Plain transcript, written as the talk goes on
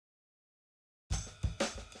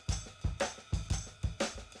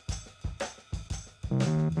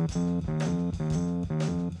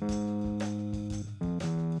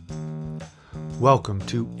Welcome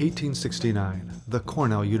to 1869, the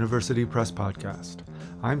Cornell University Press Podcast.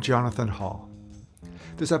 I'm Jonathan Hall.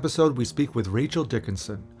 This episode, we speak with Rachel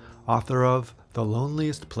Dickinson, author of The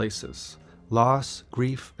Loneliest Places: Loss,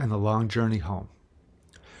 Grief, and the Long Journey Home.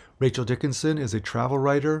 Rachel Dickinson is a travel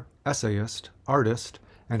writer, essayist, artist,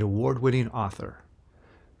 and award-winning author.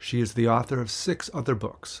 She is the author of 6 other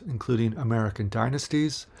books, including American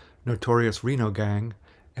Dynasties, Notorious Reno Gang,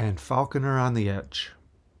 and Falconer on the Edge.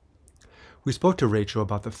 We spoke to Rachel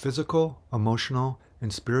about the physical, emotional,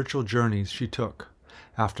 and spiritual journeys she took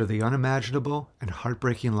after the unimaginable and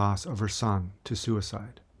heartbreaking loss of her son to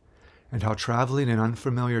suicide, and how traveling in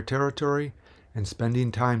unfamiliar territory and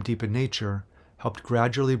spending time deep in nature helped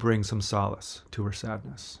gradually bring some solace to her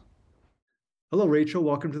sadness. Hello, Rachel.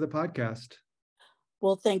 Welcome to the podcast.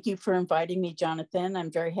 Well, thank you for inviting me, Jonathan.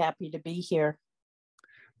 I'm very happy to be here.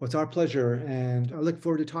 Well, it's our pleasure, and I look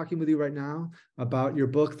forward to talking with you right now about your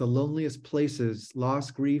book, The Loneliest Places: Loss,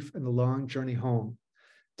 Grief, and the Long Journey Home.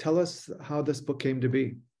 Tell us how this book came to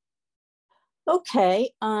be. Okay.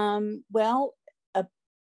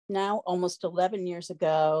 Now almost 11 years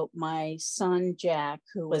ago, my son, Jack,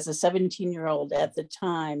 who was a 17-year-old at the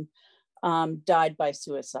time, died by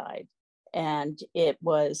suicide. And it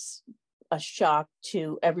was a shock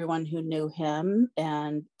to everyone who knew him,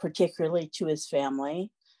 and particularly to his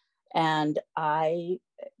family. And I,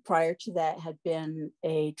 prior to that, had been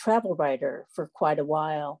a travel writer for quite a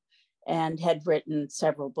while and had written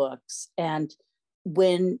several books. And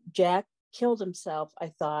when Jack killed himself, I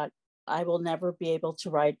thought, I will never be able to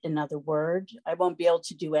write another word. I won't be able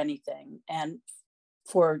to do anything. And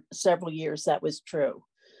for several years, that was true.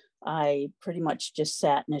 I pretty much just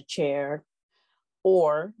sat in a chair,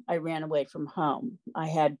 or I ran away from home. I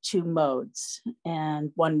had 2 modes,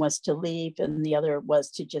 and one was to leave and the other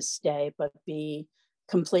was to just stay, but be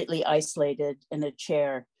completely isolated in a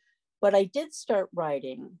chair. But I did start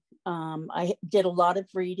writing. I did a lot of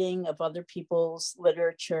reading of other people's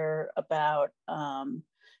literature about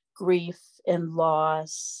grief and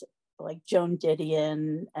loss, like Joan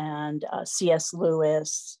Didion and C.S.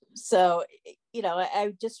 Lewis. So,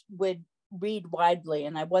 I just would read widely,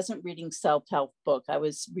 and I wasn't reading self-help book. I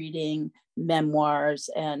was reading memoirs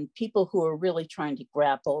and people who are really trying to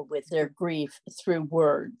grapple with their grief through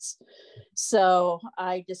words. So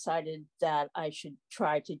I decided that I should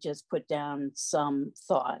try to just put down some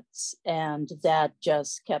thoughts, and that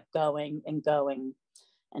just kept going and going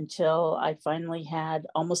until I finally had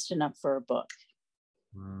almost enough for a book.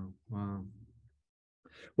 Wow.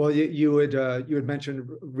 Well, you had mentioned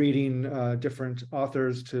reading different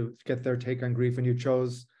authors to get their take on grief, and you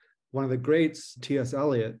chose one of the greats, T.S.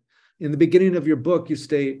 Eliot. In the beginning of your book, you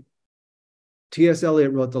state, T.S.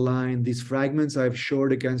 Eliot wrote the line, "These fragments I have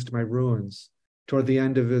shored against my ruins," toward the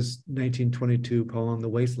end of his 1922 poem, The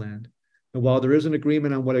Wasteland. And while there is an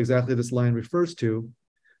agreement on what exactly this line refers to,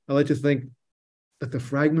 I like to think that the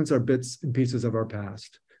fragments are bits and pieces of our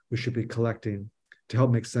past we should be collecting to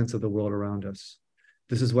help make sense of the world around us.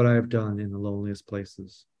 This is what I have done in The Loneliest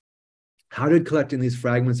Places. How did collecting these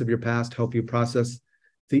fragments of your past help you process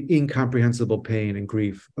the incomprehensible pain and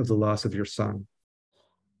grief of the loss of your son?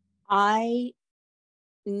 I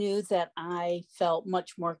knew that I felt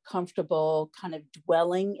much more comfortable kind of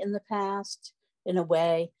dwelling in the past in a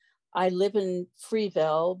way. I live in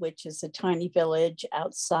Freeville, which is a tiny village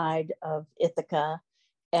outside of Ithaca,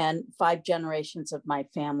 and 5 generations of my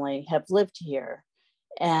family have lived here.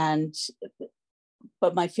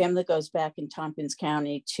 But my family goes back in Tompkins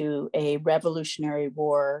County to a Revolutionary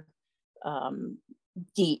War land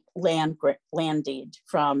deed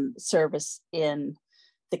from service in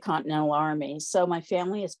the Continental Army. So my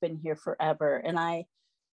family has been here forever, and I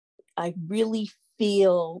really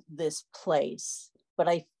feel this place, but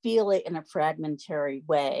I feel it in a fragmentary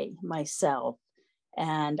way myself.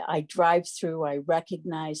 And I drive through, I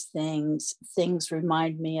recognize things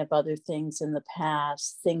remind me of other things in the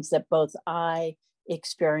past, things that both I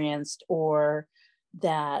experienced or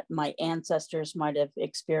that my ancestors might have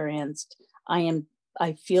experienced.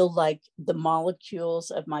 I feel like the molecules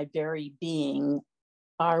of my very being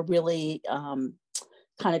are really kind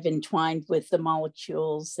of entwined with the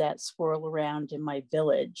molecules that swirl around in my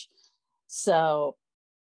village. So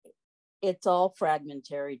it's all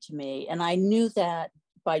fragmentary to me. And I knew that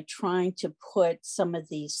by trying to put some of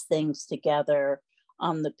these things together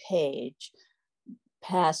on the page,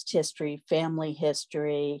 past history, family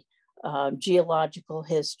history, geological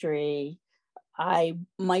history, I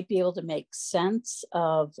might be able to make sense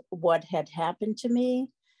of what had happened to me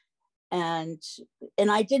And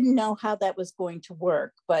I didn't know how that was going to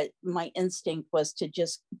work, but my instinct was to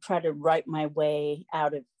just try to write my way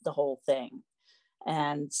out of the whole thing.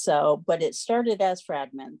 And so, but it started as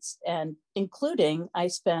fragments, and including I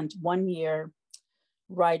spent 1 year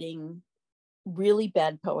writing really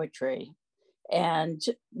bad poetry. And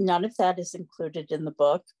none of that is included in the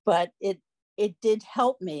book, but it did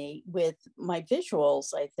help me with my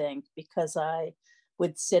visuals, I think, because I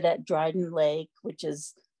would sit at Dryden Lake, which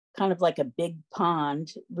is kind of like a big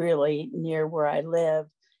pond, really, near where I live.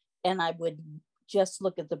 And I would just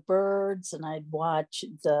look at the birds and I'd watch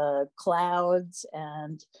the clouds,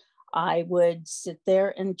 and I would sit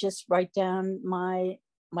there and just write down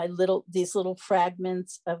these little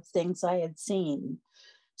fragments of things I had seen.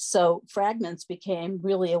 So fragments became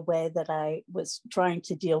really a way that I was trying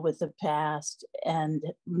to deal with the past and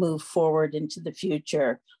move forward into the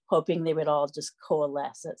future, hoping they would all just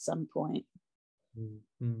coalesce at some point.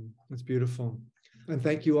 Mm-hmm. That's beautiful. And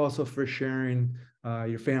thank you also for sharing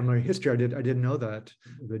your family history. I didn't know that,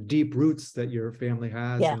 the deep roots that your family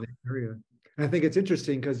has in the area. And I think it's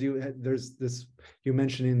interesting because you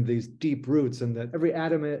mentioning these deep roots, and that every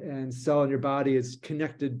atom and cell in your body is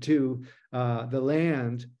connected to the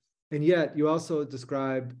land. And yet you also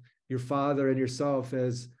describe your father and yourself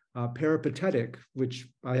as peripatetic, which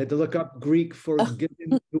I had to look up Greek for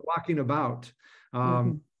walking about.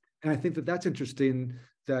 Mm-hmm. And I think that that's interesting,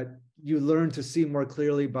 that you learn to see more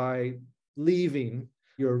clearly by leaving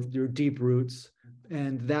your deep roots.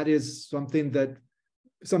 And that is something that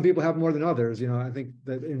some people have more than others. I think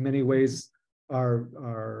that in many ways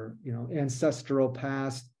our ancestral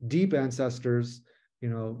past, deep ancestors,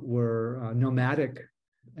 were nomadic.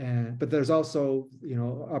 But there's also,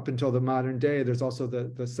 up until the modern day, there's also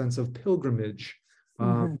the sense of pilgrimage,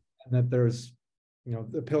 and that there's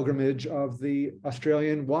the pilgrimage of the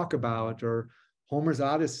Australian walkabout, or Homer's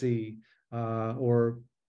Odyssey, or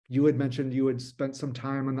you had mentioned you had spent some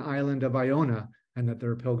time on the island of Iona, and that there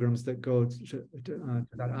are pilgrims that go to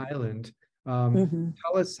that island.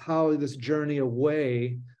 Tell us how this journey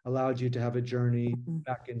away allowed you to have a journey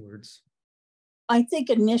back inwards. I think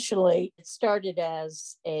initially it started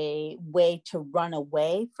as a way to run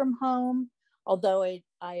away from home, although I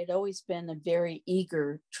had always been a very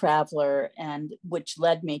eager traveler, and which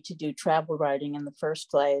led me to do travel writing in the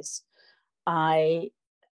first place. I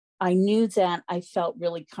knew that I felt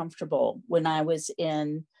really comfortable when I was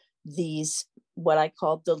in these, what I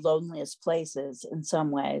called the loneliest places in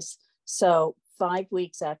some ways. So 5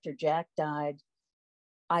 weeks after Jack died,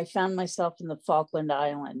 I found myself in the Falkland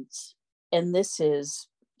Islands. And this is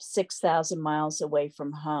 6,000 miles away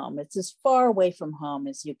from home. It's as far away from home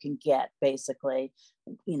as you can get, basically,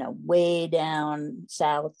 way down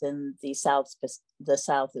south in the South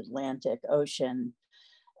Atlantic Ocean.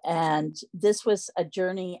 And this was a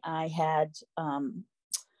journey I had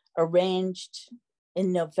arranged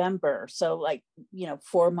in November. So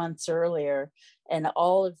 4 months earlier, and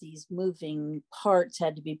all of these moving parts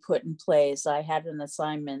had to be put in place. I had an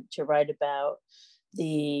assignment to write about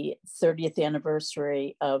the 30th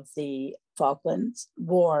anniversary of the Falklands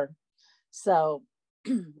War. So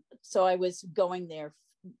I was going there,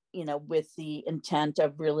 with the intent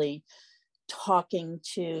of really talking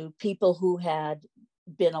to people who had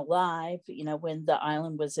been alive, when the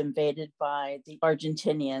island was invaded by the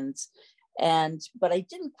Argentinians. But I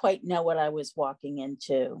didn't quite know what I was walking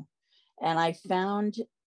into. And I found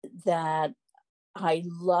that I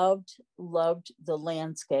loved the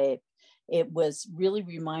landscape. It was really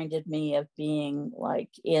reminded me of being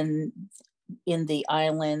like in the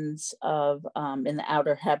islands of, in the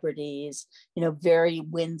Outer Hebrides, very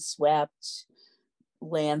windswept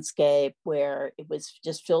landscape where it was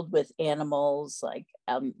just filled with animals like,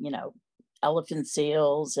 elephant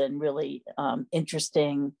seals and really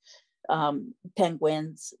interesting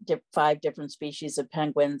penguins, 5 different species of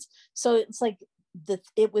penguins. So it's like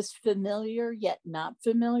it was familiar yet not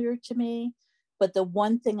familiar to me. But the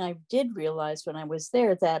one thing I did realize when I was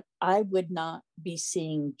there, that I would not be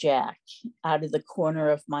seeing Jack out of the corner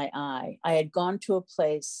of my eye. I had gone to a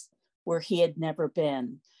place where he had never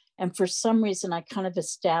been. And for some reason, I kind of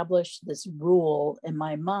established this rule in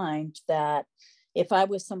my mind that if I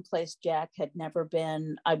was someplace Jack had never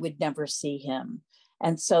been, I would never see him.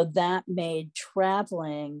 And so that made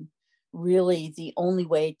traveling really the only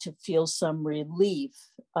way to feel some relief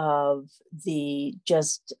of the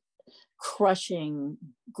just crushing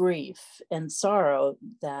grief and sorrow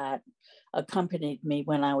that accompanied me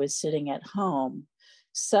when I was sitting at home.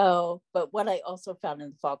 So, but what I also found in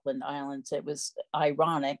the Falkland Islands, it was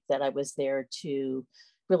ironic that I was there to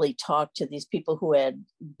really talk to these people who had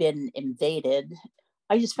been invaded.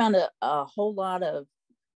 I just found a whole lot of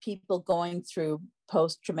people going through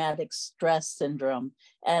post-traumatic stress syndrome,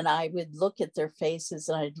 and I would look at their faces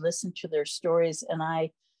and I'd listen to their stories, and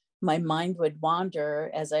my mind would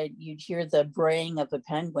wander as you'd hear the braying of a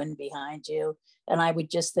penguin behind you, and I would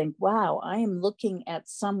just think, wow, I am looking at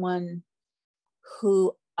someone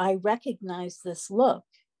who I recognize this look.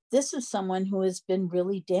 This is someone who has been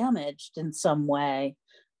really damaged in some way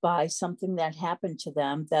by something that happened to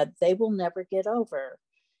them that they will never get over.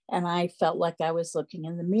 And I felt like I was looking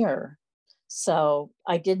in the mirror. So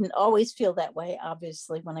I didn't always feel that way,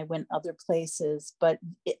 obviously, when I went other places, but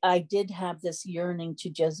I did have this yearning to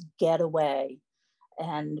just get away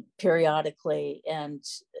and periodically. And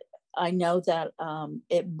I know that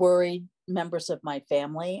it worried members of my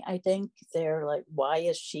family. I think they're like, why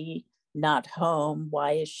is she not home?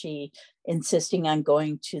 Why is she insisting on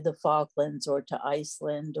going to the Falklands or to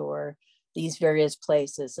Iceland or these various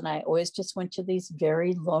places? And I always just went to these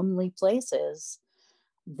very lonely places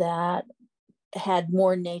that had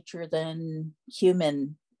more nature than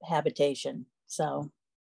human habitation. So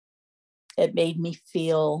it made me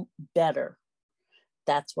feel better.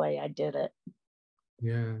 That's why I did it.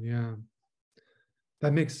 Yeah.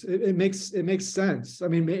 That makes sense. I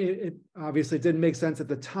mean, it obviously didn't make sense at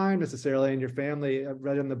the time necessarily. And your family, I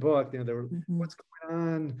read in the book, there were, what's going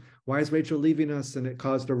on? Why is Rachel leaving us? And it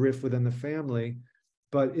caused a rift within the family.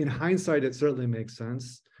 But in hindsight, it certainly makes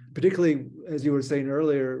sense, particularly as you were saying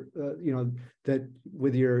earlier, that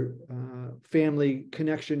with your family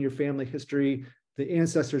connection, your family history, the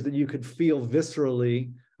ancestors that you could feel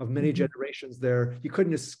viscerally of many generations there, you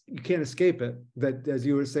can't escape it. That, as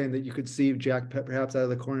you were saying, that you could see Jack perhaps out of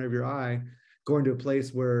the corner of your eye, going to a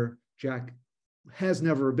place where Jack has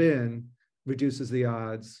never been, reduces the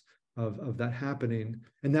odds of that happening.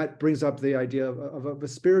 And that brings up the idea of a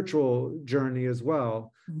spiritual journey as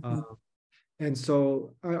well. And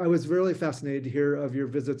so I was really fascinated to hear of your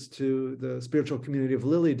visits to the spiritual community of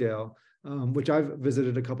Lilydale, which I've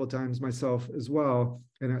visited a couple of times myself as well.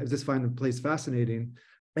 And I just find the place fascinating.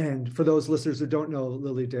 And for those listeners who don't know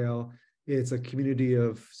Lilydale, it's a community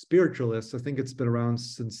of spiritualists. I think it's been around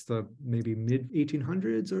since the maybe mid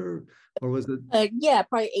 1800s or was it? Yeah,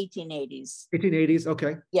 probably 1880s. 1880s,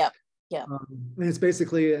 okay. Yeah. And it's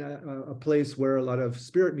basically a place where a lot of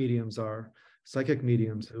spirit mediums are, psychic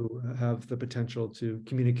mediums who have the potential to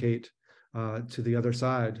communicate to the other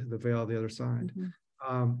side, the veil of the other side.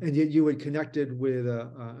 And yet you had connected with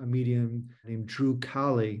a medium named Drew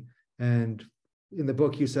Colley. And in the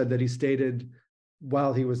book, you said that he stated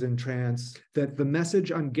while he was in trance that the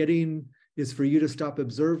message I'm getting is for you to stop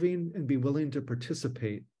observing and be willing to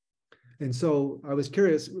participate. And so I was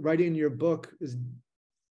curious, writing your book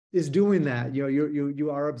is doing that. You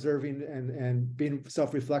are observing and being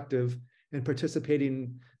self-reflective and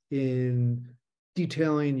participating in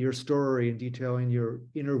detailing your story and detailing your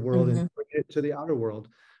inner world and bringing it to the outer world.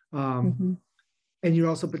 And you're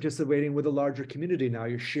also participating with a larger community now.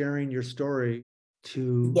 You're sharing your story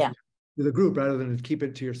to the group rather than to keep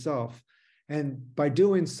it to yourself. And by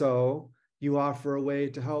doing so, you offer a way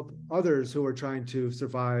to help others who are trying to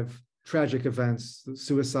survive tragic events, the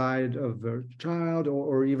suicide of a child,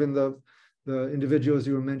 or even the individuals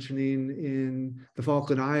you were mentioning in the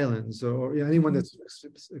Falkland Islands, or anyone that's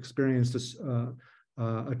experienced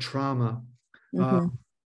a trauma,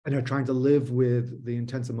 and are trying to live with the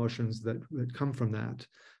intense emotions that come from that.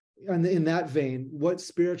 And in that vein, what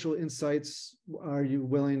spiritual insights are you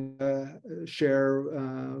willing to share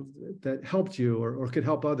that helped you or could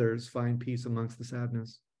help others find peace amongst the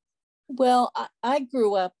sadness? Well, I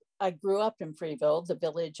grew up in Freeville, the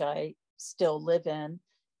village I still live in,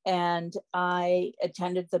 and I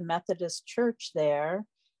attended the Methodist church there.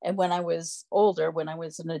 And when I was older, when I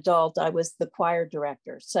was an adult, I was the choir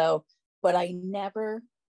director. So, but I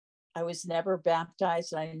was never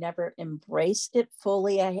baptized, and I never embraced it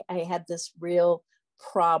fully. I had this real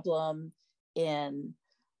problem in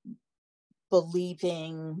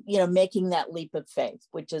believing, making that leap of faith,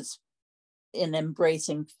 which is in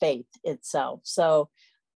embracing faith itself. So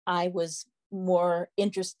I was more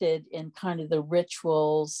interested in kind of the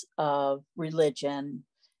rituals of religion,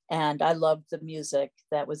 and I loved the music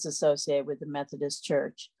that was associated with the Methodist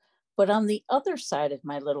Church. But on the other side of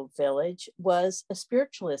my little village was a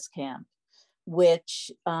spiritualist camp,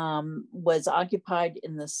 which was occupied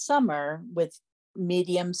in the summer with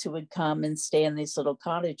mediums who would come and stay in these little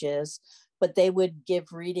cottages, but they would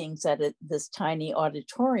give readings at this tiny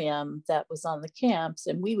auditorium that was on the camps.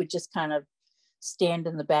 And we would just kind of stand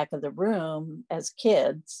in the back of the room as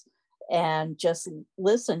kids and just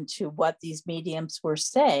listen to what these mediums were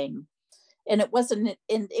saying. And it wasn't,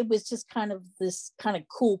 and it was just kind of this kind of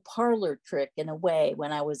cool parlor trick in a way.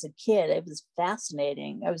 When I was a kid, it was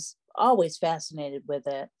fascinating. I was always fascinated with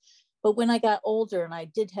it. But when I got older and I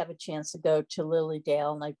did have a chance to go to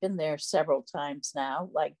Lilydale, and I've been there several times now,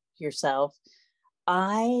 like yourself,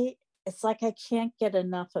 it's like I can't get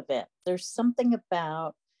enough of it. There's something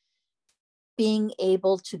about being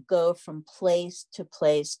able to go from place to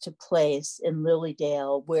place to place in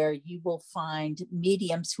Lilydale, where you will find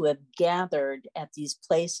mediums who have gathered at these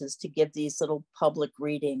places to give these little public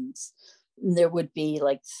readings. And there would be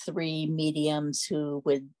like 3 mediums who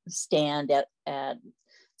would stand at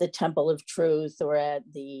the Temple of Truth or at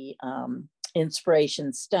the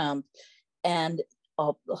Inspiration Stump, and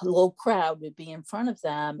a little crowd would be in front of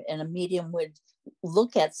them, and a medium would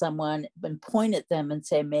look at someone and point at them and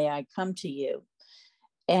say, "May I come to you?"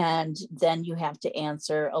 And then you have to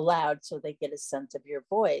answer aloud so they get a sense of your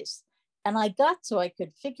voice. And I got so I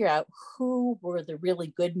could figure out who were the really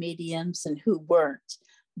good mediums and who weren't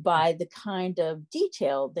by the kind of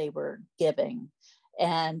detail they were giving,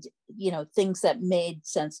 and things that made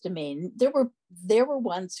sense to me. There were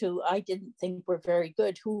ones who I didn't think were very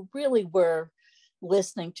good, who really were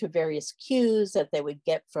listening to various cues that they would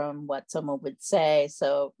get from what someone would say.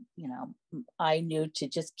 So, I knew to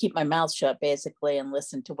just keep my mouth shut basically and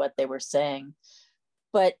listen to what they were saying.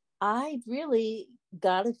 But I really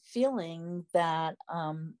got a feeling that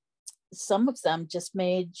some of them just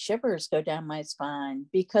made shivers go down my spine,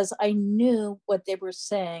 because I knew what they were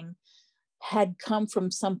saying had come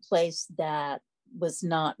from some place that was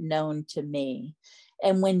not known to me.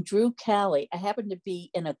 And when Drew Calley, I happened to be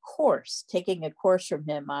in a course, taking a course from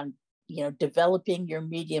him on, developing your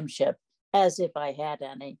mediumship, as if I had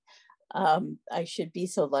any. I should be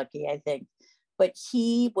so lucky, I think. But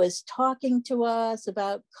he was talking to us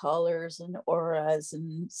about colors and auras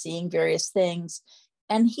and seeing various things.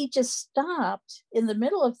 And he just stopped in the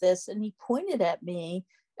middle of this and he pointed at me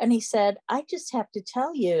and he said, "I just have to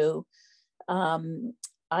tell you,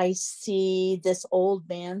 I see this old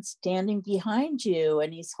man standing behind you,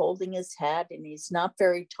 and he's holding his head and he's not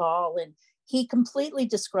very tall." And he completely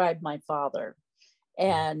described my father.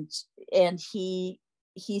 And he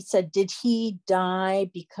said, "Did he die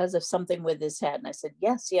because of something with his head?" And I said,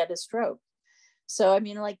 "Yes, he had a stroke." So, I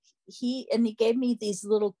mean, like he gave me these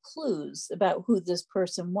little clues about who this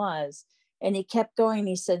person was. And he kept going.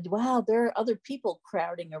 He said, "Wow, there are other people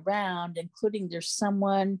crowding around, including there's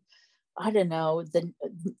someone, I don't know,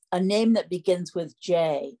 a name that begins with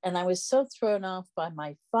J." And I was so thrown off by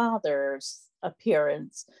my father's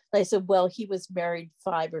appearance. I said, "Well, he was married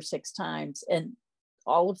 5 or 6 times, and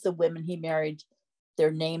all of the women he married,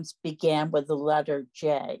 their names began with the letter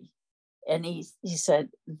J." And he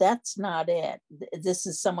said, "That's not it. This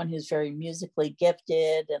is someone who's very musically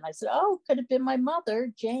gifted." And I said, "Oh, could have been my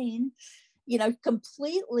mother, Jane,"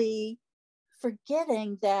 completely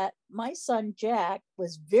forgetting that my son Jack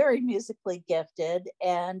was very musically gifted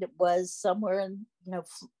and was somewhere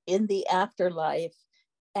in the afterlife.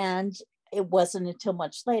 And it wasn't until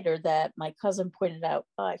much later that my cousin pointed out,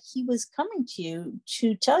 he was coming to you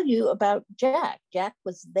to tell you about Jack. Jack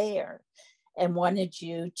was there and wanted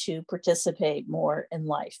you to participate more in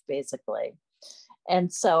life, basically.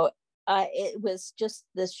 And so it was just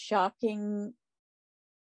this shocking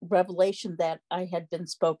revelation that I had been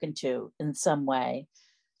spoken to in some way.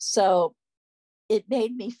 So it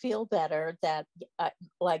made me feel better that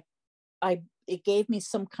it gave me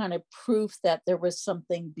some kind of proof that there was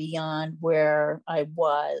something beyond where I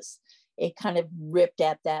was. It kind of ripped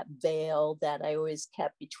at that veil that I always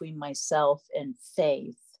kept between myself and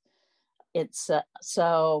faith. It's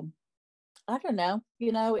so I don't know,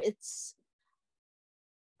 it's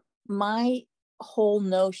my whole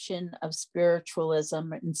notion of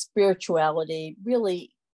spiritualism and spirituality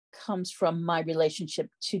really comes from my relationship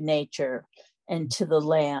to nature and to the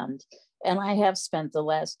land. And I have spent the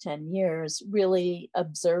last 10 years really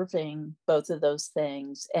observing both of those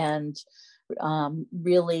things and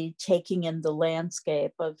really taking in the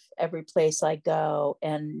landscape of every place I go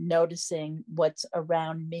and noticing what's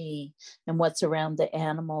around me and what's around the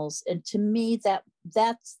animals. And to me,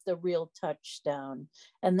 that's the real touchstone.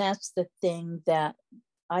 And that's the thing that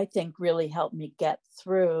I think really helped me get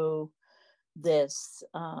through this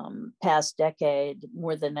past decade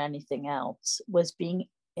more than anything else, was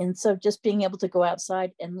just being able to go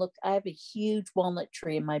outside and look. I have a huge walnut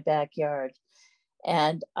tree in my backyard.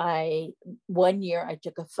 And one year I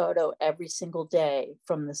took a photo every single day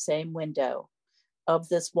from the same window of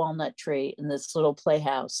this walnut tree in this little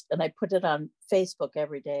playhouse. And I put it on Facebook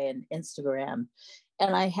every day and Instagram.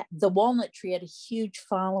 And the walnut tree had a huge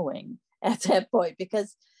following at that point,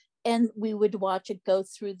 because and we would watch it go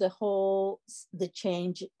through the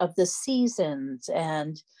change of the seasons.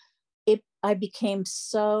 And I became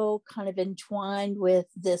so kind of entwined with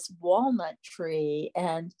this walnut tree.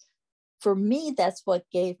 And for me, that's what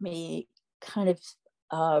gave me kind of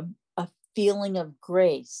a feeling of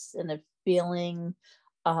grace and a feeling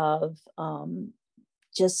of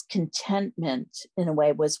just contentment in a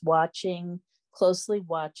way, was closely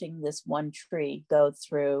watching this one tree go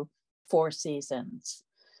through 4 seasons.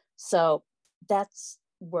 So that's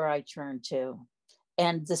where I turn to.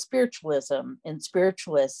 And the spiritualism and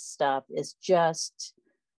spiritualist stuff is just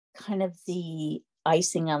kind of the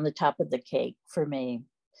icing on the top of the cake for me.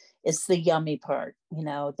 It's the yummy part,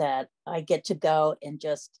 that I get to go and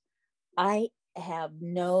I have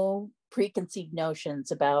no preconceived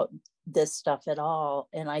notions about this stuff at all.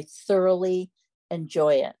 And I thoroughly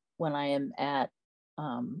enjoy it when I am at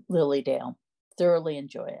Lily Dale. Thoroughly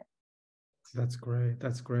enjoy it. That's great.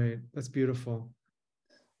 That's great. That's beautiful.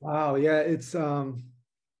 Wow. Yeah. It's so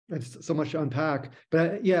much to unpack,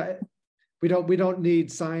 but yeah, we don't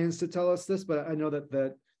need science to tell us this, but I know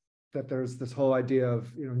that there's this whole idea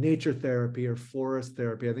of, nature therapy or forest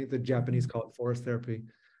therapy. I think the Japanese call it forest therapy.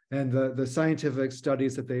 And the scientific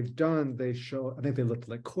studies that they've done, they show, I think they looked at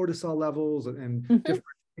like cortisol levels and different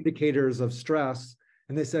indicators of stress.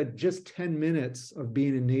 And they said just 10 minutes of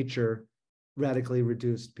being in nature radically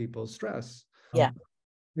reduced people's stress. Yeah.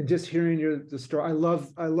 And just hearing the story, I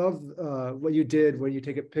love what you did when you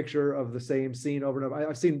take a picture of the same scene over and over.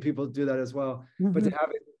 I've seen people do that as well, but to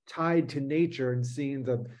have it tied to nature and seeing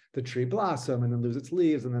the tree blossom and then lose its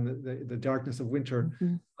leaves and then the darkness of winter,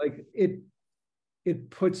 like it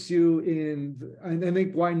puts you in. And I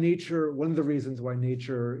think one of the reasons why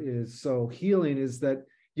nature is so healing is that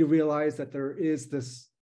you realize that there is this,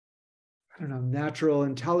 I don't know, natural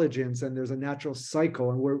intelligence, and there's a natural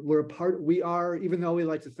cycle, and we are, even though we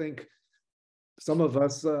like to think, some of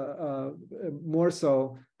us more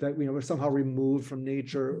so, that we're somehow removed from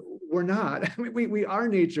nature. We're not. I mean, we are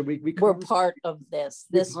nature. We're part of this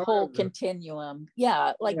whole continuum.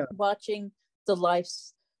 Yeah, like watching the life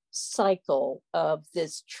cycle of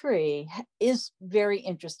this tree is very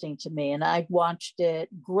interesting to me, and I've watched it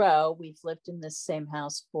grow. We've lived in this same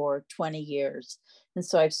house for 20 years, and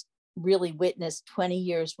so I've really witnessed 20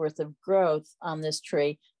 years worth of growth on this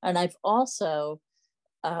tree. And I've also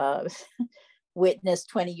witnessed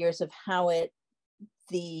 20 years of how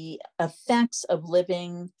the effects of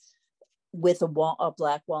living with a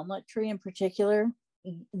black walnut tree in particular.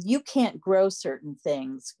 You can't grow certain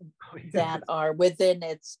things that are within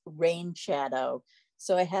its rain shadow.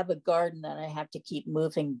 So I have a garden that I have to keep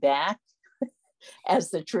moving back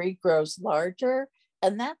as the tree grows larger.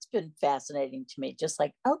 And that's been fascinating to me. Just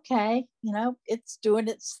like, okay, it's doing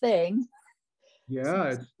its thing.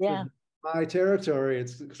 Yeah, it's my territory.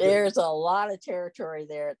 There's a lot of territory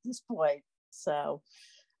there at this point. So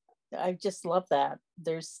I just love that.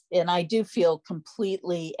 And I do feel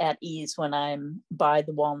completely at ease when I'm by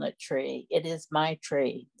the walnut tree. It is my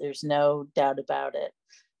tree. There's no doubt about it.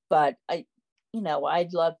 But I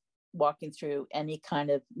love walking through any kind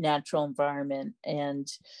of natural environment, and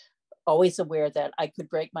always aware that I could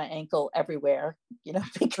break my ankle everywhere,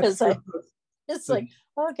 because it's like,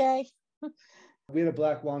 okay. We had a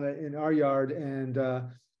black walnut in our yard, and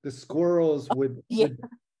the squirrels would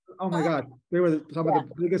oh my God, they were some of the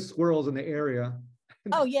biggest squirrels in the area.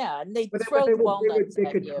 Oh yeah, and they'd throw walnuts they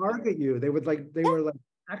could target you. They were like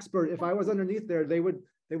expert. If I was underneath there, they would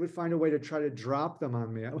find a way to try to drop them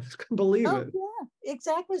on me. I couldn't believe it. Yeah,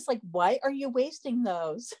 exactly. It's like, why are you wasting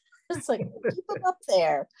those? It's like, keep them up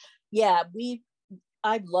there. Yeah,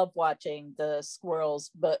 I love watching the squirrels,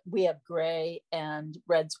 but we have gray and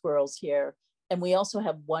red squirrels here. And we also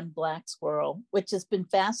have one black squirrel, which has been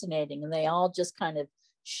fascinating. And they all just kind of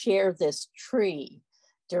share this tree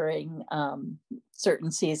during certain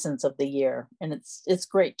seasons of the year. And it's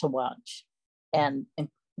great to watch. And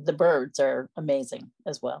the birds are amazing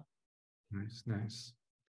as well. Nice.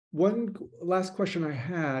 One last question I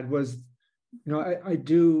had was, I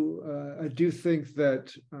do think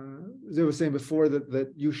that, as I was saying before,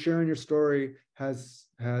 that you sharing your story has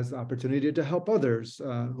opportunity to help others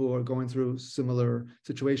who are going through similar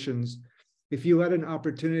situations. If you had an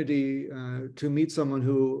opportunity to meet someone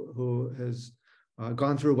who has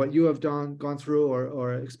gone through what you have gone through,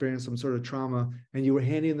 or experienced some sort of trauma, and you were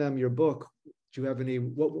handing them your book, do you have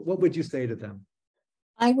what would you say to them?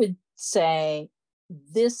 I would say,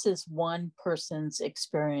 this is one person's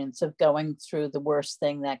experience of going through the worst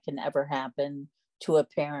thing that can ever happen to a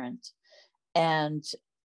parent. And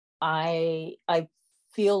I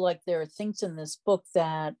feel like there are things in this book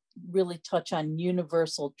that really touch on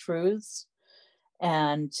universal truths.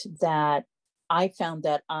 and that I found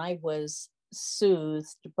that I was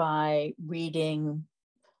soothed by reading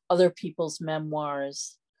other people's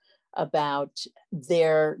memoirs about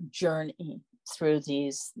their journey through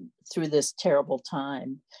this terrible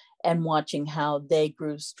time, and watching how they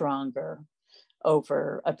grew stronger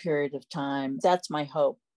over a period of time. That's my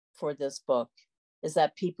hope for this book, is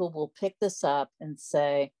that people will pick this up and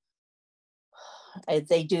say,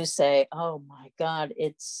 they do say, oh my God,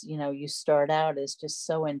 it's, you start out as just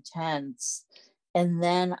so intense. And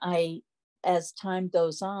then as time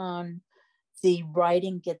goes on, the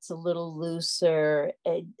writing gets a little looser.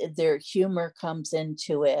 Their humor comes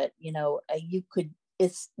into it.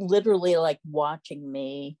 It's literally like watching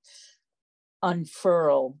me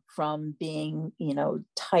unfurl from being,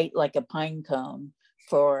 tight like a pine cone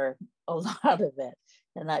for a lot of it.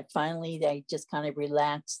 And I just kind of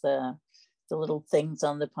relax the little things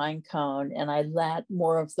on the pine cone, and I let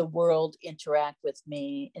more of the world interact with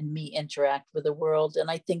me and me interact with the world.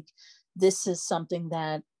 And I think this is something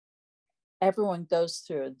that everyone goes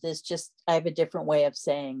through. I have a different way of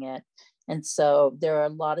saying it. And so there are a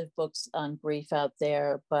lot of books on grief out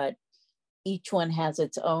there, but each one has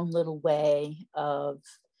its own little way of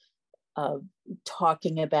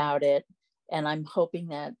talking about it. And I'm hoping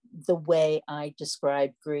that the way I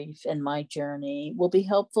describe grief and my journey will be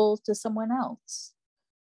helpful to someone else.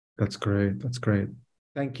 That's great. That's great.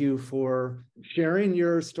 Thank you for sharing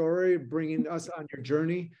your story, bringing us on your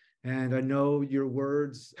journey. And I know your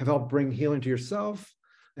words have helped bring healing to yourself,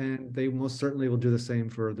 and they most certainly will do the same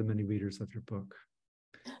for the many readers of your book.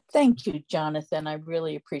 Thank you, Jonathan. I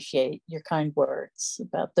really appreciate your kind words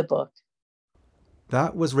about the book.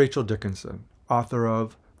 That was Rachel Dickinson, author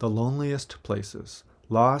of The Loneliest Places: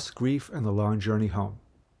 Loss, Grief, and the Long Journey Home.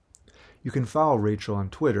 You can follow Rachel on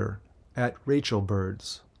Twitter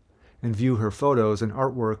 @RachelBirds and view her photos and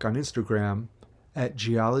artwork on Instagram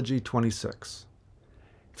 @Geology26.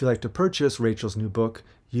 If you'd like to purchase Rachel's new book,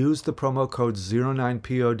 use the promo code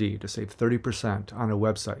 09POD to save 30% on her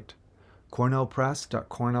website,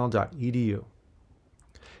 cornellpress.cornell.edu.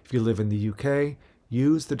 If you live in the UK,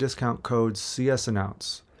 use the discount code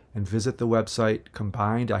CSAnnounce and visit the website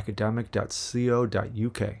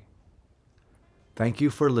combinedacademic.co.uk. Thank you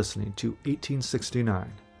for listening to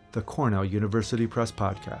 1869, the Cornell University Press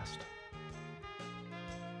Podcast.